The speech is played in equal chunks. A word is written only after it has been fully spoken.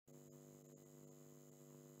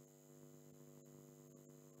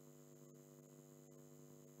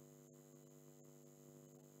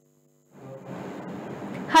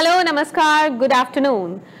Hello, Namaskar, good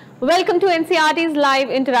afternoon. Welcome to NCERT's live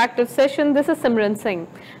interactive session. This is Simran Singh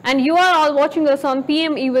and you are all watching us on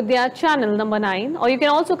PMeVIDYA channel number 9, or you can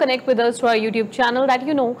also connect with us to our YouTube channel that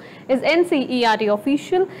you know is NCERT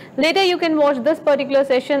Official. Later you can watch this particular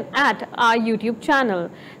session at our YouTube channel.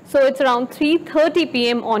 So it's around 3:30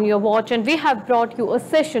 p.m. on your watch and we have brought you a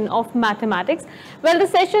session of mathematics. Well, the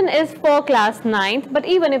session is for class 9th, but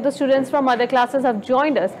even if the students from other classes have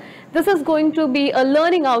joined us, this is going to be a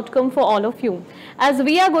learning outcome for all of you, as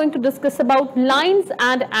we are going to discuss about lines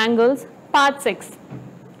and angles, part 6.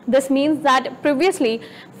 This means that previously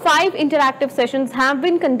 5 interactive sessions have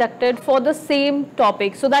been conducted for the same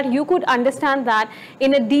topic so that you could understand that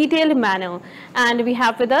in a detailed manner. And we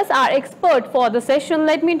have with us our expert for the session.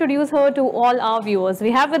 Let me introduce her to all our viewers.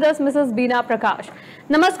 We have with us Mrs. Beena Prakash.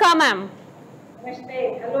 Namaskar, ma'am.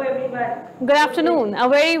 Namaste. Hello, everyone. Good afternoon. A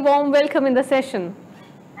very warm welcome in the session.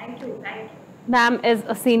 Thank you. Thank you. Ma'am is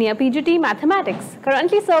a senior PGT Mathematics,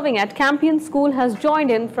 currently serving at Campion School, has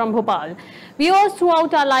joined in from Bhopal. Viewers,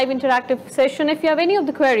 throughout our live interactive session, if you have any of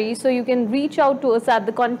the queries, so you can reach out to us at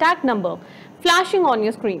the contact number flashing on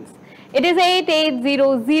your screens. It is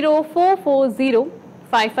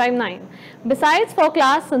 8800440559. Besides, for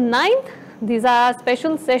class 9th, these are our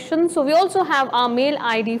special sessions, so we also have our mail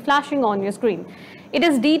ID flashing on your screen. It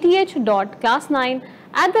is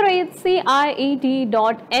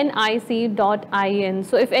dth.class9@ciet.nic.in.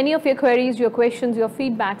 So if any of your queries, your questions, your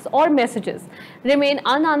feedbacks or messages remain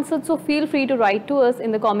unanswered, so feel free to write to us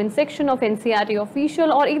in the comment section of NCERT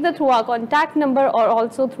Official, or either through our contact number or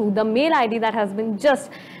also through the mail ID that has been just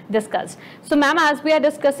discussed. So ma'am, as we are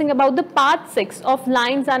discussing about the part 6 of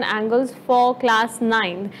lines and angles for class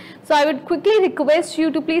 9, so I would quickly request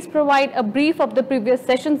you to please provide a brief of the previous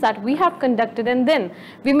sessions that we have conducted, and then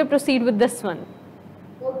we may proceed with this one.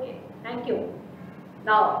 Okay, thank you.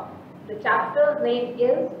 Now, the chapter's name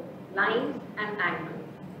is Lines and Angles.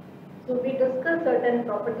 So we discuss certain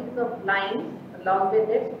properties of lines along with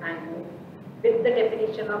its angles, with the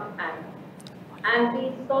definition of angle. And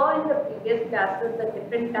we saw in the previous classes the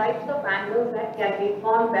different types of angles that can be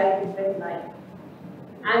formed by different lines.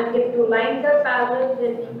 And if two lines are parallel,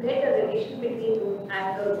 then you get a relation between those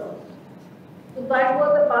angles also. So that was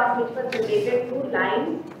the part which was related to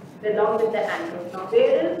lines along with the angles. Now,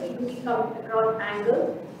 where else we come across angles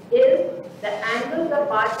is the angles are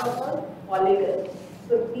part of a polygon.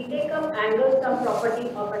 So we take up angles, some property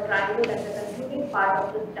of a triangle as a constituting part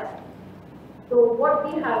of the chapter. So what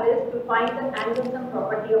we have is to find the angle sum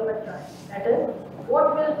property of a triangle. That is,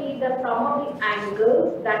 what will be the sum of the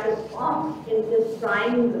angles that is formed in this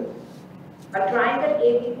triangle. A triangle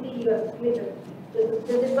ABC, you have seen this is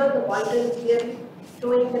visible, the pointer is here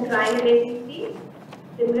showing the triangle ABC.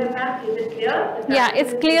 Similar map, is it clear? Yeah,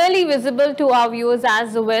 it's clearly visible to our viewers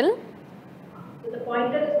as well. So the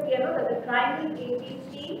pointer is clear that the triangle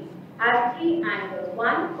ABC has 3 angles.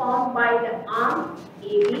 One formed by the arm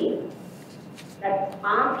AB, that's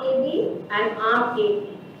arm AB and arm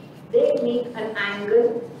AB. They make an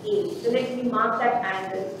angle A. So let me mark that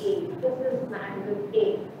angle A. This is the angle A.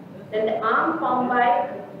 Then the arm formed by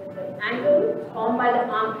the angle formed by the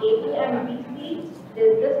arm AB and BC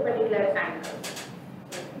is this particular angle.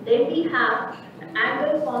 Then we have an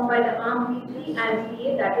angle formed by the arm BC and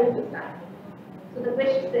CA, that is this angle. So the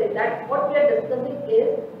question is that what we are discussing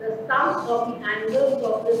is the sum of the angles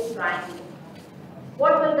of this triangle.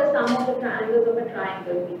 What will the sum of the triangles of a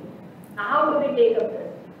triangle be? Now, how do we take up this?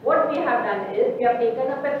 What we have done is we have taken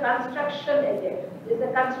up a construction element. This is the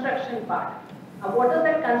construction part. Now, what is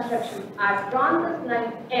that construction? I have drawn this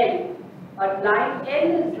line L, but line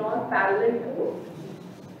L is drawn parallel to.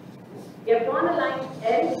 We have drawn a line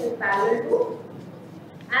L which is parallel to,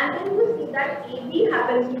 and then you see that AB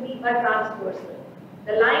happens to be a transversal.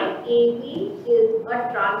 The line AB is a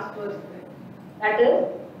transversal. That is,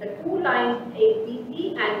 the two lines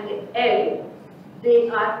ABC and L, they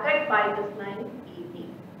are cut by this line AB.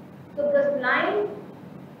 So this line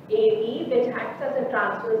AB, which acts as a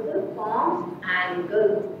transversal, forms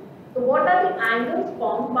angles. So what are the angles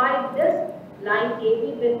formed by this line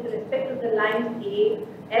AB with respect to the lines A,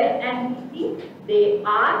 L and BC? They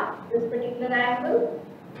are this particular angle.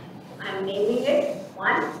 I am naming it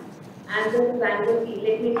 1, and this is angle B.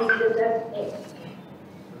 Let me name this as X.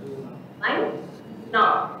 Fine.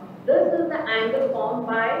 Now, this is the angle formed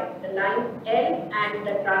by the line L and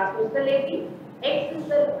the transversal AB. X is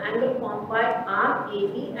the angle formed by arm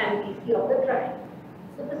AB and BC of the triangle.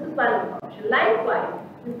 So this is one option. Likewise,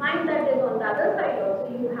 you find that is on the other side also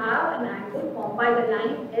you have an angle formed by the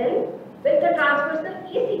line L with the transversal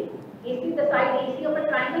AC. AC, the side AC of a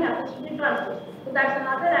triangle happens to be transversal. So that's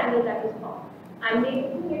another angle that is formed. I am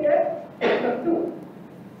making it as 2.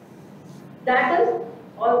 That is,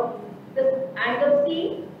 or this angle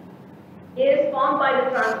C is formed by the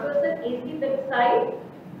transversal AC fixed side.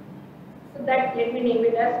 So that, let me name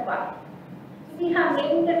it as phi. So we have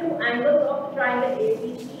named the two angles of the triangle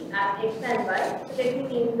ABC as x and y. So let me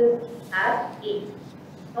name this as A.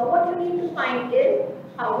 Now what you need to find is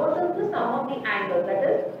what is the sum of the angles. That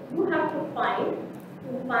is, you have to find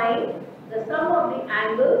the sum of the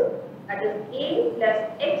angles, that is A plus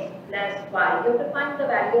x plus y. You have to find the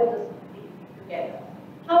value of this together.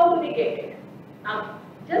 How do we get it? Now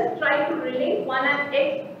just try to relate 1 and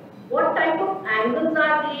x. What type of angles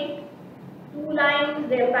are they? Two lines,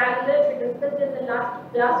 they are parallel. We discussed in the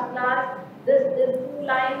last class. This is two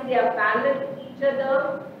lines, they are parallel to each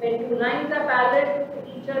other. When two lines are parallel to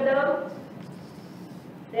each other,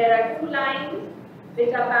 there are two lines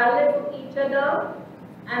which are parallel to each other,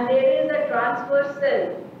 and there is a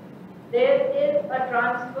transversal. There is a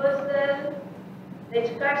transversal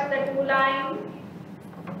which cuts the two lines,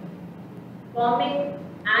 forming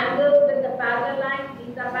angles with the parallel lines.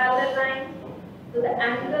 These are parallel lines. So the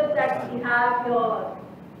angles that we have here,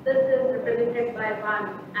 this is represented by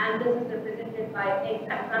 1 and this is represented by x.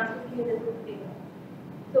 I am transmitting this figure.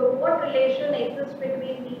 So what relation exists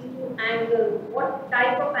between these two angles? What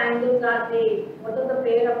type of angles are they? What is the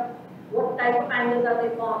pair of, what type of angles are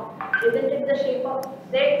they formed? Isn't it the shape of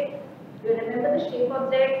Z? You remember the shape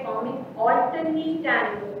of Z forming alternate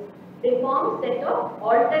angles. They form set of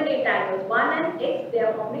alternate angles. 1 and x, they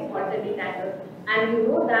are forming alternate angles. And you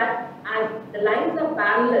know that as the lines are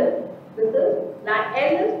parallel, this is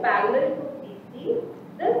L is parallel to CC.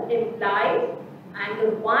 This implies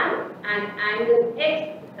angle 1 and angle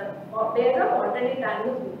x. The pair of alternate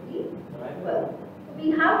angles will be equal. So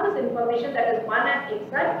we have this information that is 1 and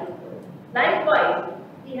x are equal. Likewise,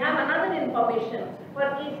 we have another information for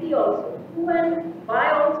AC also. 2 and y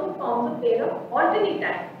also forms a pair of alternate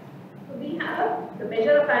angles. So we have the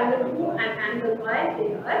measure of angle 2 and angle y,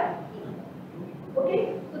 they are equal.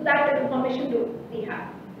 Okay, so that information we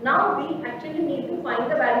have. Now we actually need to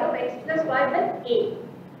find the value of x plus y with A.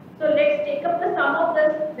 So let's take up the sum of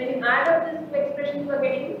this. When you add up this two expressions, you are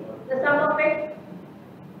getting the sum of x.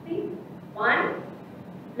 See, 1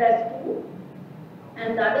 plus 2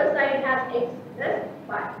 and the other side has x plus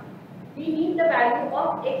y. We need the value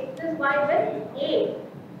of x plus y with A,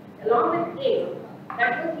 along with A.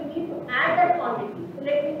 That means we need to add that quantity. So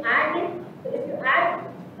let me add it. So if you add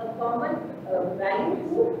a common value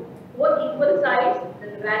to both equal sides, then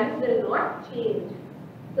the value will not change.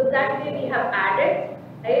 So that way we have added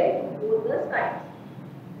A to both the sides.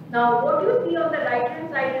 Now what you see on the right hand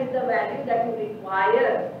side is the value that you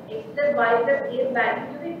require. X plus y plus A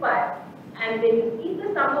value you require. And when you see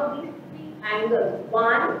the sum of these three angles,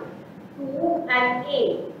 1, 2 and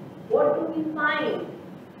A, what do we find?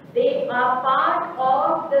 They are part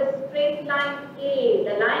of the straight line A.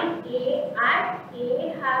 The line A at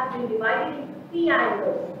A has been divided into three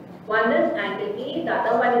angles. One is angle A, the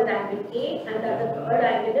other one is angle A, and the third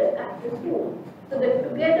angle is angle 2. So that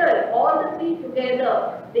together, all the three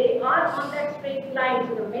together, they are on that straight line.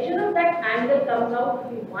 So the measure of that angle comes out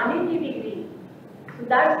to be 180 degrees. So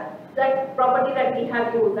that's that property that we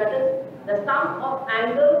have used. That is the sum of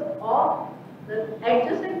angles of the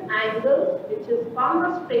adjacent angles, which is from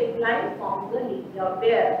a straight line, forms a linear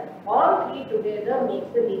pair. All three together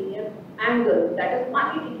makes a linear angle, that is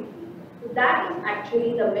 180 degrees. So that is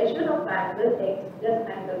actually the measure of angle x plus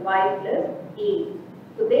angle y plus A.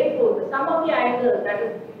 So therefore, the sum of the angles, that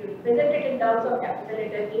is, if you represent it in terms of capital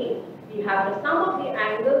letter A, we have the sum of the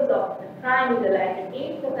angles of the triangle angle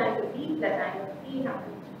A plus angle B plus angle C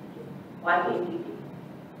happens to be 180 degrees.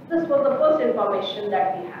 This was the first information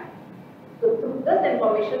that we had. So through this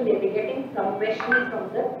information, they will be getting some questions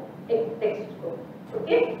from the textbook.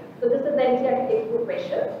 Okay? So this is the NCERT textbook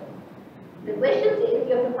question. The question says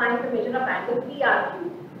you have to find the measure of angle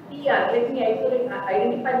PRQ. Let me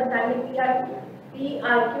identify this angle PRQ.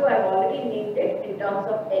 PRQ, I have already named it in terms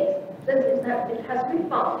of x. Since it has been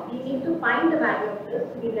found, we need to find the value of this.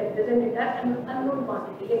 We represent it as an unknown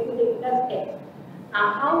quantity. Let me take it as x.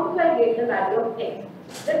 How do I get the value of x?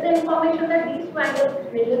 With the information that these two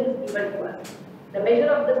angles measure is given to us. The measure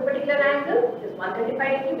of this particular angle is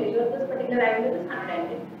 135 degree, measure of this particular angle is 110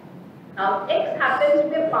 degree. Now x happens to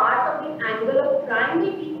be a part of the angle of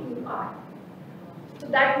triangle PQR. So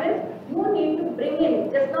that means you need to bring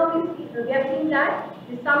in, just now we have seen that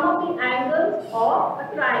the sum of the angles of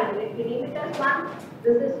a triangle, if we name it as 1,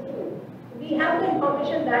 this is 2. We have the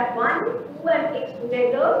information that 1, 2 and x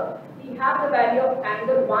together, we have the value of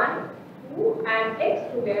angle 1, 2 and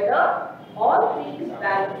x together, all three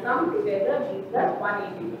values come together gives us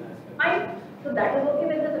 180. Fine. So that is okay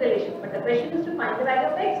with this relation. But the question is to find the value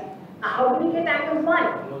of x. How do we get angle 1?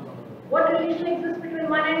 What relation exists between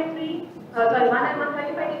 1 and 3? 1 and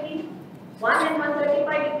 135 degrees? 1 and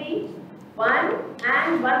 135 degrees? 1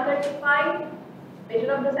 and 135.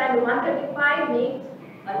 Measure of this angle 135 makes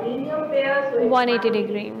a linear pair. So it's 180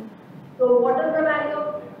 degree. So what is the value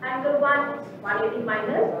of angle 1? 180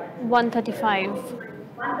 minus 135.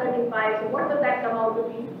 135. So what will that come out to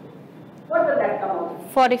be? What will that come out to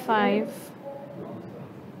be? 45.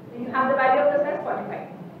 You have the value of this as 45.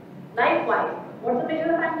 Likewise, what's the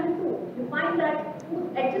measure of angle 2? You find that two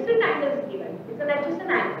adjacent angles given. It's an adjacent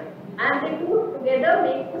angle. And the two together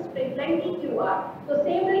make the straight line PQR. So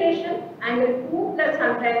same relation, angle 2 plus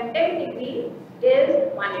 110 degree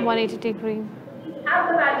is 180 degree. We have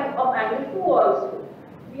the value of angle 2 also.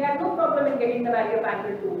 We had no problem in getting the value of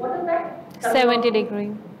angle 2. What is that? 70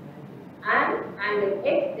 degree. And angle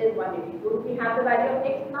x is 180. Do we have the value of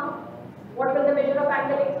x now? What will the measure of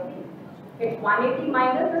angle x be? It's 180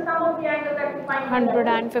 minus the sum of the angles that we find.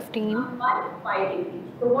 115. 5 degrees.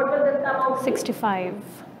 So what will this sum out to? 65.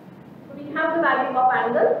 So we have the value of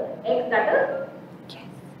angle x, that is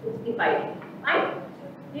 65 degrees. Fine.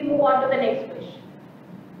 We move on to the next question.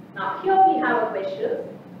 Now here we have a question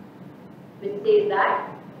which says that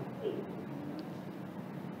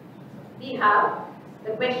we have,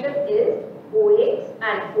 the question is OX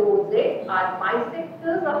and OZ are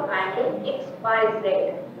bisectors of angle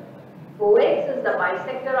XYZ. OX is the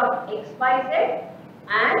bisector of XYZ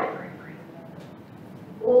and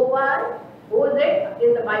OZ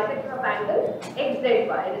is the bisector of angle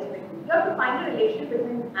XZY respectively. You have to find a relation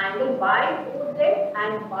between angle by OZ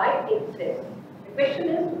and by XZ. The question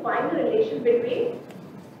is to find the relation between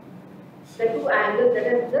the two angles, that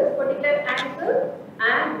is this particular angle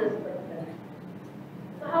and this particular angle.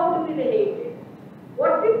 So how do we relate it?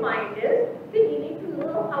 What we find is we need to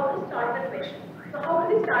know how to start the question. So how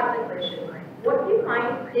do we start the question? What we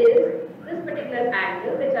find is this particular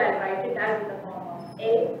angle, which I'll write it as in the form of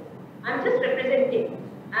A. I'm just representing,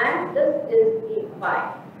 and this is a Y.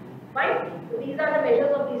 Right? So these are the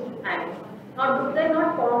measures of these two angles. Now do they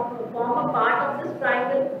not form a part of this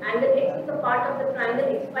triangle? Angle X is a part of the triangle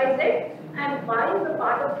XYZ and Y is a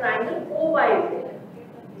part of triangle OYZ.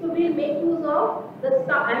 So we'll make use of the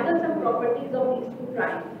angles and properties of these two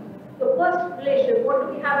triangles. So first relation, what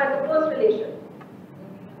do we have as the first relation?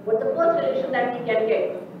 What's the first relation that we can get?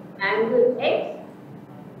 Angle X,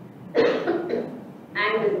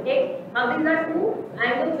 angle X. Now these are two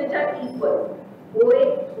angles which are equal.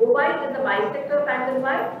 OY is the bisector of angle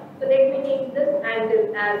Y. So let me name this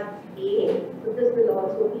angle as A. So this will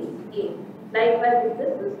also be A. Likewise, if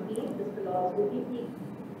this is B, this will also be B.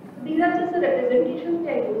 So these are just the representations we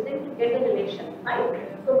are using to get the relation, right?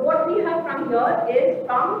 So what we have from here is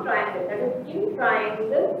from triangle, that is in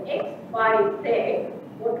triangle XYZ.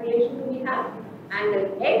 What relation do we have?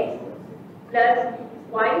 Angle X plus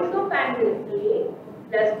twice of angle A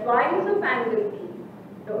plus twice of angle B.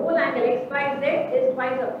 The whole angle XYZ is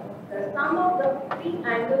twice of the sum of the three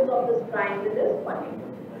angles of this triangle is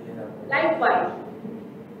 180. Likewise,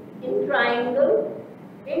 in triangle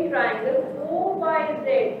OYZ,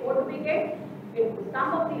 what do we get? It's the sum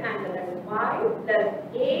of the angle, that is Y plus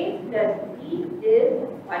A plus B is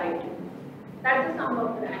 180. That's the sum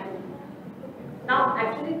of the angle. Now,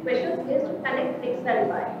 actually, the question is to connect X and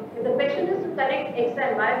Y. If the question is to connect X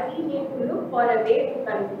and Y, we need to look for a way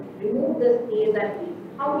to remove this A's and B's.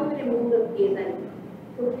 How do we remove this A's and B's?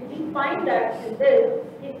 So we find that in this,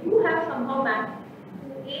 if you have somehow matched to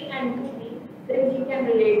A and to B, then we can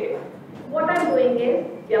relate it. What I am doing is,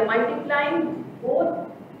 we are multiplying both,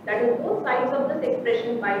 that is both sides of this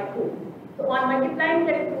expression by 2. So on multiplying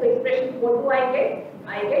the two expressions, what do I get?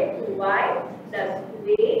 I get 2y plus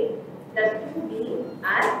 2a plus 2b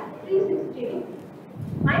and 360 degrees.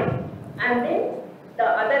 Fine? And then the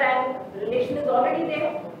other relation is already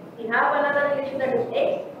there. We have another relation, that is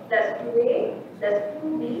x plus 2a plus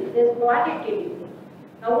 2b is 180 degrees.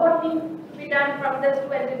 Now what needs to be done from this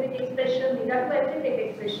two algebraic expressions? These are two algebraic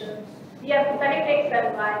expressions. We have to connect x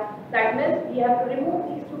and y. That means we have to remove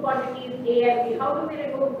these two quantities a and b. How do we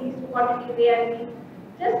remove these two quantities a and b?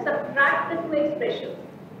 Just subtract the two expressions.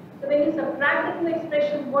 So when you subtract the two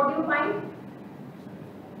expressions, what do you find?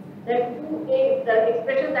 That 2a, the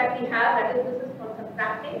expression that we have, that is, this is for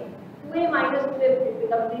subtracting. 2a minus 2a, it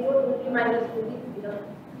becomes 0, 2b minus 2b,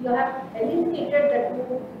 you have eliminated the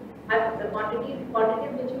two the quantities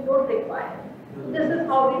which you don't require. So this is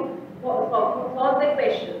how we solve the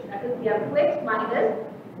question. That is, we have 2x minus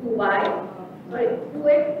 2y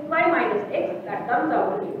minus x, that comes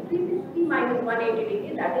out to be 360 minus 180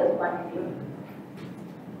 degree, that is 180.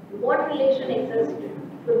 What relation exists?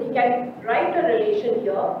 So we can write a relation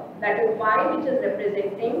here, that is y which is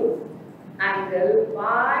representing angle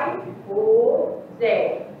YOZ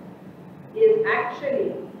is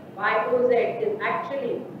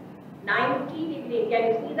actually 90 degree. Can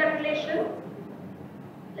you see that relation?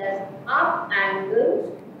 Plus up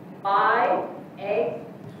angle by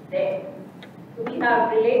XZ. So we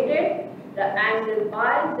have related the angle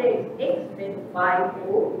by ZX with YOX.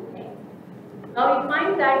 Now we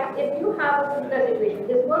find that if you have a similar situation,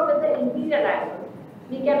 this works with the interior angle.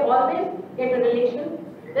 We can always get a relation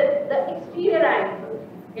with the exterior angle.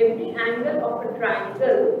 Every angle of a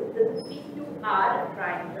triangle, this is PQR, a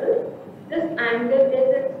triangle, this angle is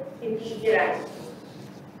its interior angle.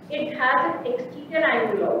 It has an exterior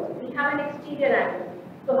angle also. We have an exterior angle.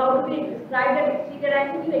 So how do we describe that exterior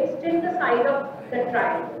angle? You extend the side of the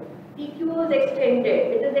triangle. PQ is extended.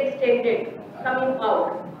 It is extended, coming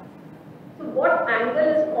out. So what angle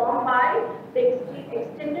is formed by the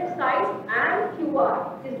extended side and QR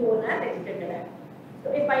is known as extended angle. So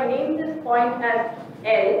if I name this point as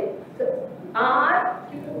L, so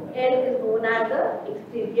RQL is known as the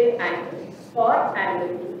exterior angle for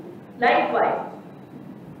angle P. Likewise,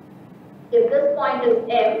 if this point is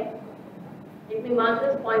M, let me mark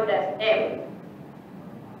this point as M,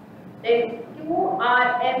 then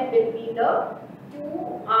QRM will be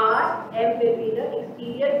the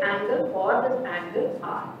exterior angle for this angle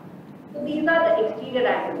R. So these are the exterior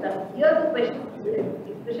angles. Now here the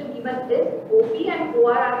expression given is OP and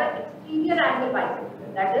OR are the exterior angle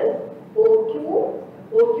bisectors. That is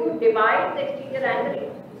OQ divides the exterior angle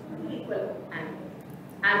into two equal angles.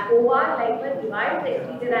 And OR likewise divides the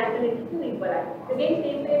exterior angle into two equal angles. Again,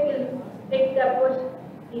 same way we will take the approach.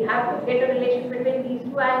 We have to get a relation between these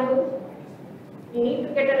two angles. We need to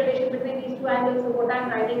get a relation between these two angles. So what I am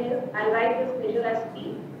writing is, I will write this measure as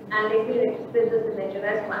P and let me express this measure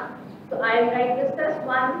as 1. So I will write this as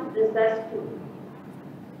 1, this as 2.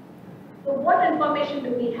 So what information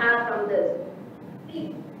do we have from this?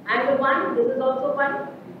 See, angle 1, this is also 1,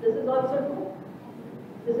 this is also 2,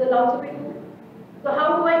 this will also be 2. So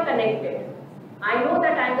how do I connect it? I know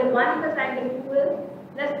that angle 1 plus angle 2 is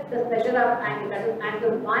plus the measure of angle, that is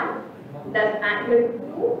angle 1 plus angle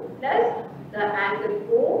 2 plus the angle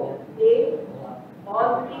O. They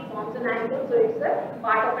all three forms an angle, so it's a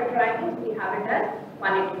part of a triangle. We have it as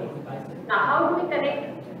 180. Now how do we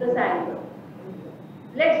connect this angle?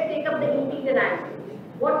 Let's take up the interior angle.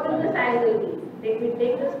 What will this angle be? Let me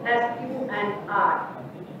take this as Q and R.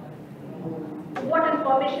 What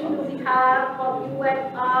information do we have for Q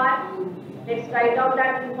and R? Let's write down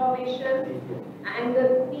that information.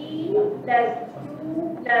 Angle P plus Q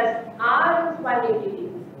plus R is 180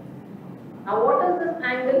 degrees. Now what is this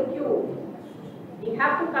angle Q? We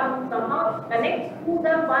have to somehow connect to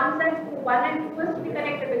the 1 and 2 is to be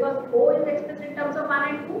connected because O is expressed in terms of 1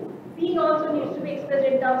 and 2. P also needs to be expressed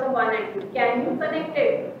in terms of 1 and 2. Can you connect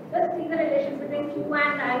it? Just see the relation between Q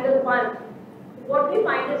and angle 1. What we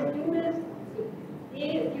find is Q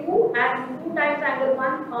and 2 times angle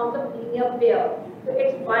 1 forms a linear pair. So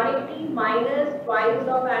it's 180 minus twice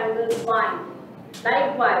of angle 1.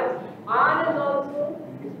 Likewise, R is also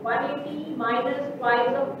 180 minus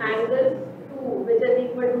twice of angle 2, which is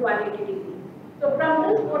equal to 180 degrees. So from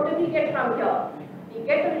this, what do we get from here? We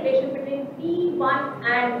get a relation between P1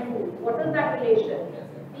 and 2. What is that relation?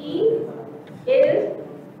 P is,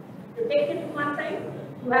 to take it to one side,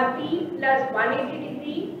 you have P plus 180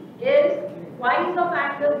 degree is twice of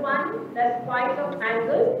angle 1 plus twice of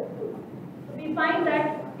angle 2. So we find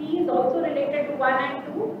that P is also related to 1 and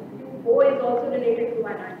 2, O is also related to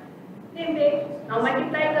 1 and 2. Same way, now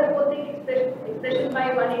multiply the whole thing expression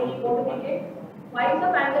by 180, what do we get? Twice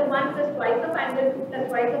of angle 1 plus twice of angle 2 plus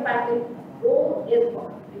twice of angle O is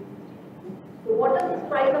what? So what is this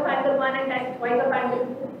twice of angle 1 and twice of angle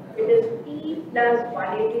 2? It is P plus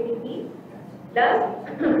 180 degree plus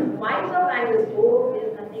twice of angle O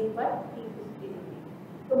is nothing but 360 degree.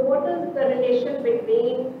 So what is the relation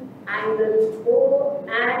between angle O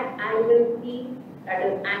and angle P? That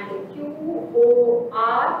is angle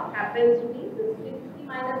QOR happens to be 360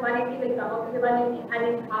 minus 180 will come out to the 180 and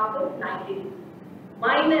in half is 90 degrees.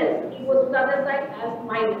 Minus, P goes to the other side as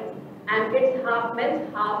minus and its half means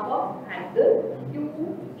half of angle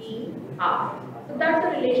QER. So that's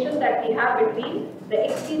the relation that we have between the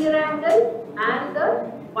exterior angle and the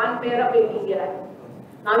one pair of interior angles.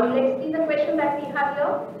 Now let's see the question that we have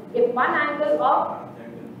here. If one angle of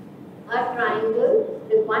a triangle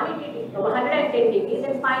is 110 degrees,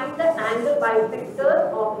 then find the angle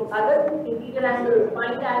bisectors of the other two interior angles.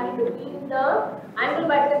 Find the angle between the angle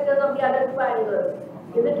bisectors of the other two angles.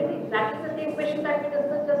 Isn't it exactly the same question that we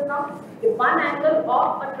discussed just now? If one angle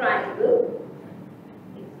of a triangle,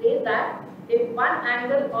 it says that if one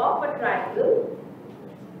angle of a triangle,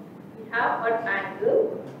 we have a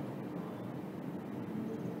triangle.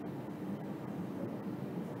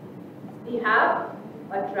 We have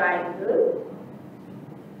a triangle.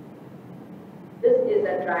 This is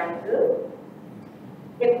a triangle.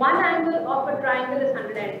 If one angle of a triangle is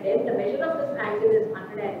 110, the measure of this angle is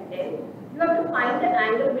 110. You have to find the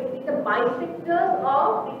angle between the bisectors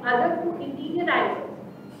of the other two interior angles.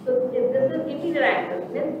 So if this is interior angle,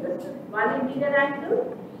 then this is one interior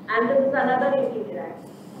angle and this is another interior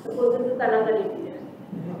angle. Suppose this is another interior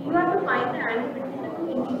angle. You have to find the angle between the two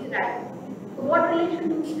interior angles. So what relation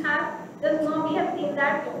do we have? Just now we have seen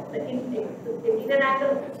that the interior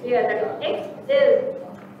angle here, that is x, is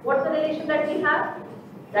what's the relation that we have?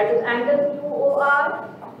 That is angle QOR.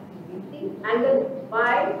 See, angle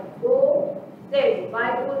YOZ.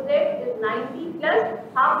 YOZ is 90 plus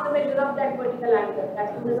half the measure of that vertical angle.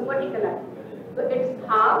 That's known as a vertical angle. So it's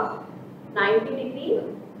half 90 degree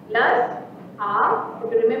plus half.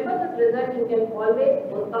 If you remember this result, you can always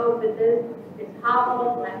work out with this. It's half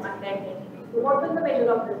of 110. So what is the measure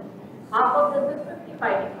of this? Half of this is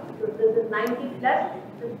 55 degrees. So this is 90 plus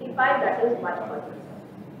 55, that is 140.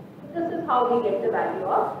 This is how we get the value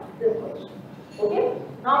of this question. Okay.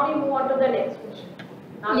 Now we move on to the next question.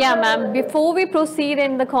 Now Yeah, ma'am. Before we proceed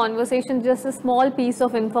in the conversation, just a small piece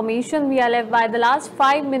of information. We are left by the last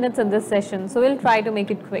 5 minutes in this session, so we'll try to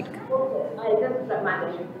make it quick. Okay, I'll just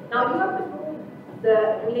manage it. Now you have to do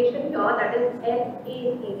the relation here, that is LAC,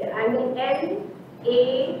 the angle LAC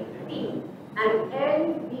and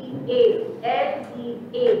LBA. LAC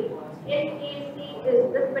is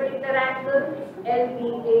this particular angle,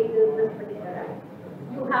 LBA is this particular angle.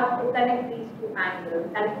 You have to connect these two angles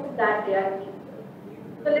and prove that they are equal.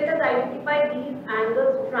 So let us identify these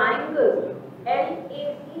angles. Triangle LAC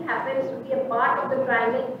happens to be a part of the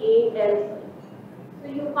triangle ALC. So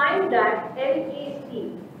you find that LAC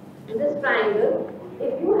in this triangle,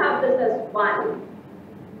 if you have this as 1,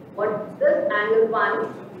 what this angle 1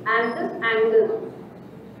 and this angle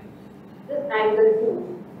 2.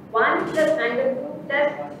 1 plus angle 2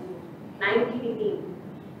 plus 90 degrees.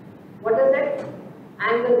 What is it?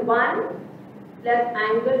 Angle 1 plus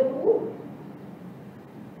angle 2.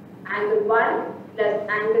 Angle 1 plus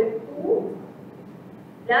angle 2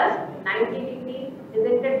 plus 90 degrees.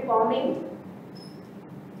 Isn't it forming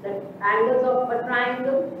the angles of a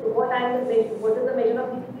triangle? So what angle measure? What is the measure of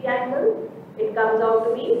these three angles? It comes out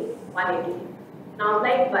to be 180. Now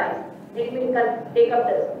likewise, let me take up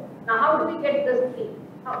this. Now how do we get this 3?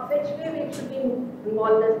 Which way we should be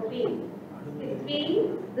involved this 3? 3,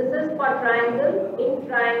 this is for triangle, in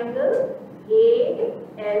triangle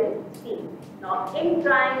ALC. Now in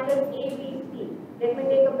triangle ABC, let me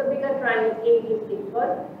take up the bigger triangle ABC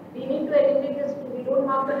because we need to eliminate this 2. We don't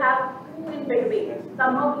have to have 2 in between.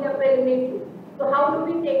 Somehow we have to eliminate 2. So how do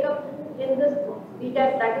we take up 2 in this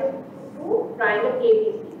beta, that is 2 triangle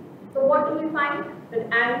ABC? So what do we find? The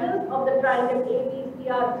angles of the triangle ABC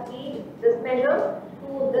are 3, this measure,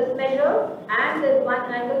 2, this measure, and this one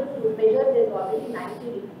angle to measure is already 90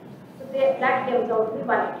 degrees. So that comes out to be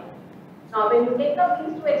 180. Now when you take out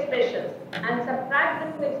these two expressions and subtract the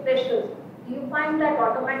two expressions, you find that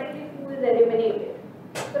automatically 2 is eliminated.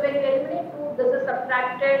 So when you eliminate 2, this is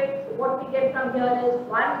subtracted. So what we get from here is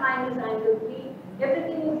 1 minus angle 3.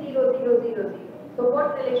 Everything is 0, 0, 0, 0. So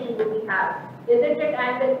what relation do we have? Isn't it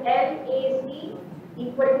angle LAC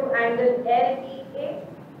equal to angle LBA?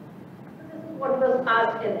 So this is what was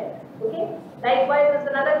asked in it. Okay. Likewise, there's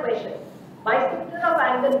another question. Bisector of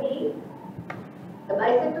angle B. The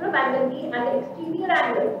bisector of angle B and the exterior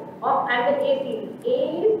angle of angle ACD.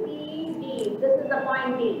 ACD. This is the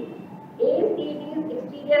point D. ACD is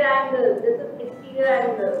exterior angle. This is exterior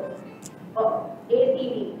angle of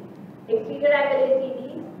ACD. Exterior angle ACD.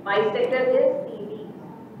 Bisector is CD.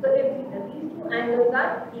 So if these two angles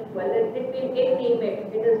are equal, let me name it.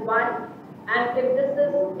 It is 1, and if this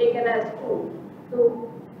is taken as 2. So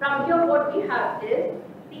from here what we have is,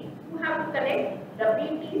 you have to connect the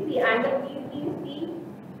BTC angle BTC.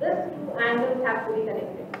 These two angles have to be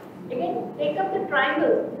connected. Again, take up the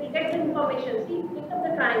triangles. We get the information. See, take up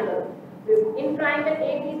the triangle. In triangle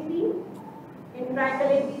ABC,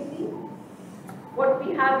 what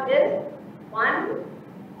we have is 1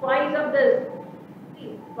 twice of this.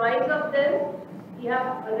 See, twice of this, we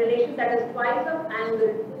have a relation that is twice of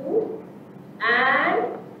angle 2 and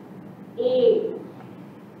A.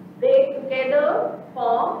 They together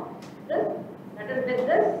form this, that is with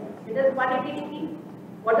this, it is 180 degrees.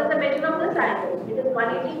 What is the measure of this angle? It is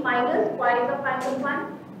 180 minus twice of angle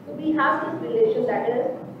 1. So we have this relation, that is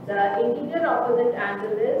the interior opposite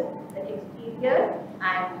angle is the exterior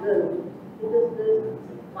angle. So this is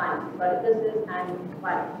 1, sorry, this is angle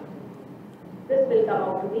 1. this will come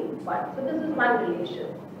out to be 1. So this is one relation.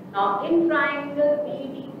 Now in triangle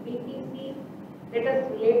BTC, let us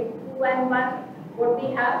relate 2 and 1. What we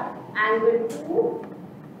have? Angle 2,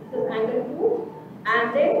 this is angle 2, and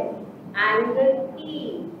then angle T.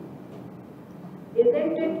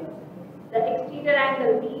 Isn't it? The exterior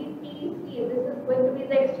angle BTC, this is going to be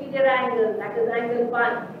the exterior angle, that is angle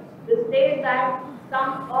 1. This says that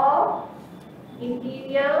sum of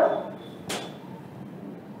interior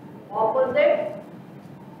opposite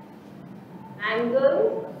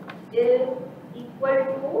angle is equal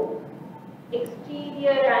to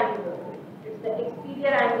exterior angle. It's the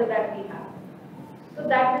exterior angle that we have. So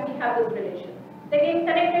that way we have this relation. Again,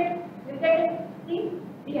 connect it. We'll get it. See,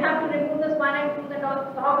 we have to remove this 1 and 2 and all.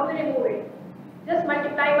 So how do we remove it? Just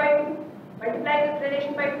multiply by 2. Multiply this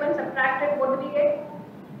relation by 2 and subtract it. What do we get?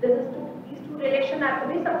 This is 2. These two relations have to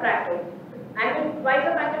be subtracted. Angle twice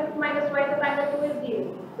of angle 2 minus twice of angle 2 is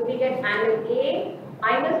 0. So we get angle A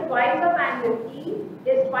minus twice of angle T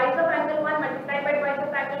is twice of angle 1 multiplied by twice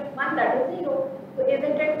of angle 1, that is 0. So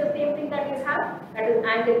isn't it the same thing that you have? That is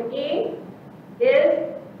angle A is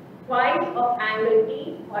twice of angle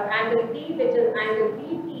T, or angle T, which is angle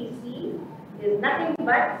BTC, is nothing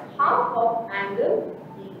but half of angle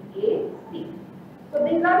BAC. So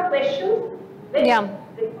these are questions which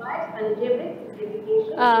requires algebraic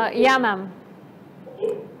simplification. Yeah, ma'am.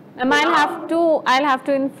 Okay. I'll have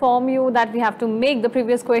to inform you that we have to make the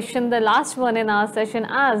previous question the last one in our session,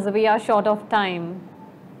 as we are short of time.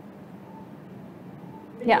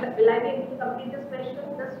 Will I be able to complete this question?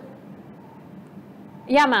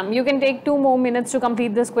 Yeah, ma'am. You can take 2 more minutes to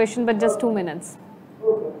complete this question, but just 2 minutes.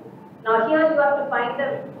 Okay. Now here you have to find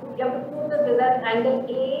you have to prove this result angle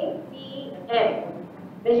APM.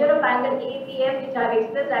 Measure of angle APM, which I have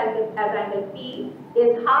expressed as angle P, is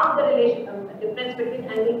half the relation difference between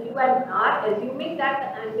angle Q and R, assuming that the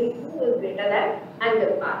angle Q is greater than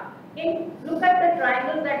angle R. Okay. Look at the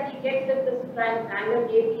triangle that we get with this triangle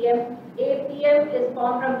APM. APM is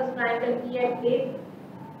formed from this triangle PMA,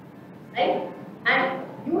 right? And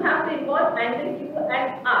you have to involve angle Q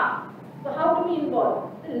and R. So how do we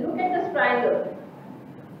involve? So look at this triangle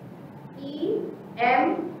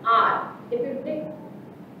PMR. If you take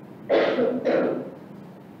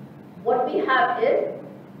what we have is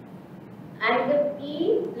angle P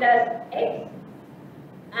plus X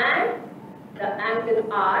and the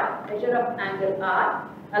angle R, measure of angle R,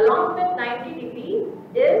 along with 90 degree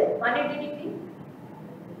is 180 degree.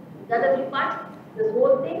 These are the 3 parts. This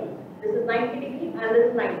whole thing, this is 90 degree and this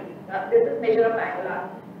is 90. This is measure of angle R.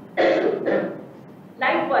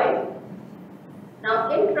 Likewise, now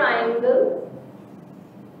in triangle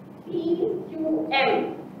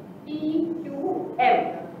PQM,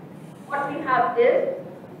 what we have is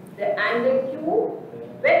the angle Q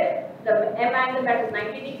with the M angle, that is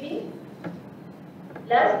 90 degree,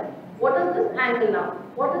 plus what is this angle now?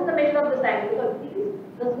 What is the measure of this angle? Because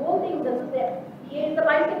this whole thing, this is the PA is the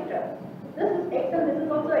bisector. This is X and this is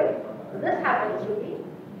also X. So this happens to be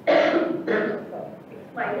X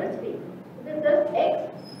minus P. So this is X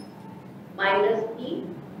minus P.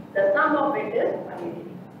 The sum of it is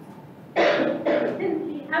 180. Since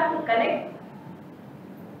we have to connect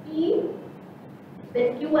P with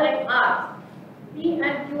Q and R, P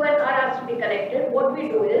and Q and R has to be connected. What we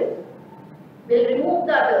do is, we'll remove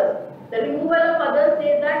the others. The removal of others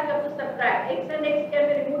says that you have to subtract. X and X can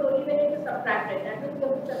be removed only when it is subtracted. That means you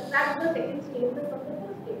have to subtract the second statement from the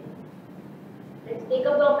first statement. Let's take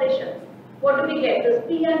up the operation. What do we get? This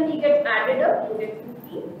P and P gets added up, you get 2P.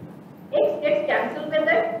 X gets cancelled with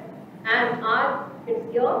it, and R is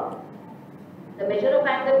here. The measure of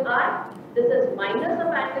angle R, this is minus of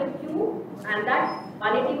angle Q, and that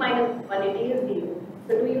 180 minus 180 is 0.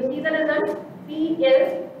 So do you see the result? P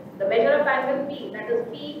is the measure of angle P, that is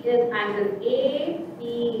P is angle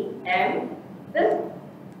APM. This,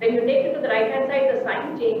 when you take it to the right hand side, the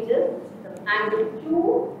sign changes. The angle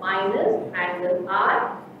Q minus angle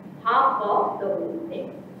R, half of the whole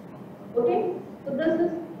thing. Okay? So this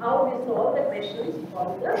is how we solve the questions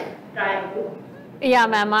for the triangle. Yeah,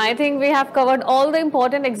 ma'am. I think we have covered all the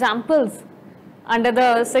important examples under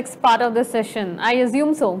the 6th part of the session. I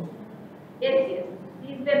assume so. Yes, yes.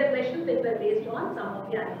 These were the questions which were based on some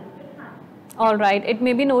of the answers. All right. It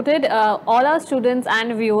may be noted, all our students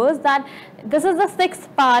and viewers, that this is the 6th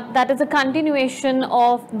part, that is a continuation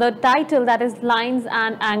of the title, that is Lines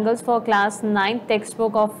and Angles for Class 9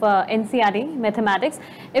 textbook of NCERT Mathematics.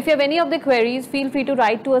 If you have any of the queries, feel free to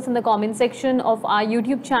write to us in the comment section of our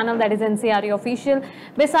YouTube channel, that is NCERT Official.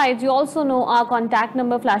 Besides, you also know our contact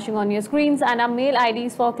number flashing on your screens and our mail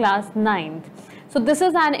IDs for Class 9. So this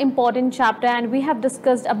is an important chapter and we have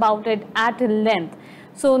discussed about it at length.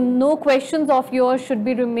 So no questions of yours should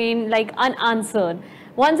be remain like unanswered.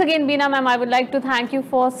 Once again, Beena ma'am, I would like to thank you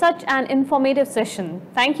for such an informative session.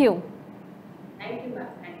 Thank you. Thank you, ma'am.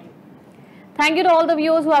 Thank you. Thank you to all the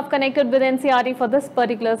viewers who have connected with NCERT for this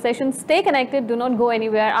particular session. Stay connected. Do not go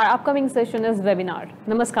anywhere. Our upcoming session is webinar.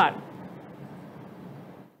 Namaskar.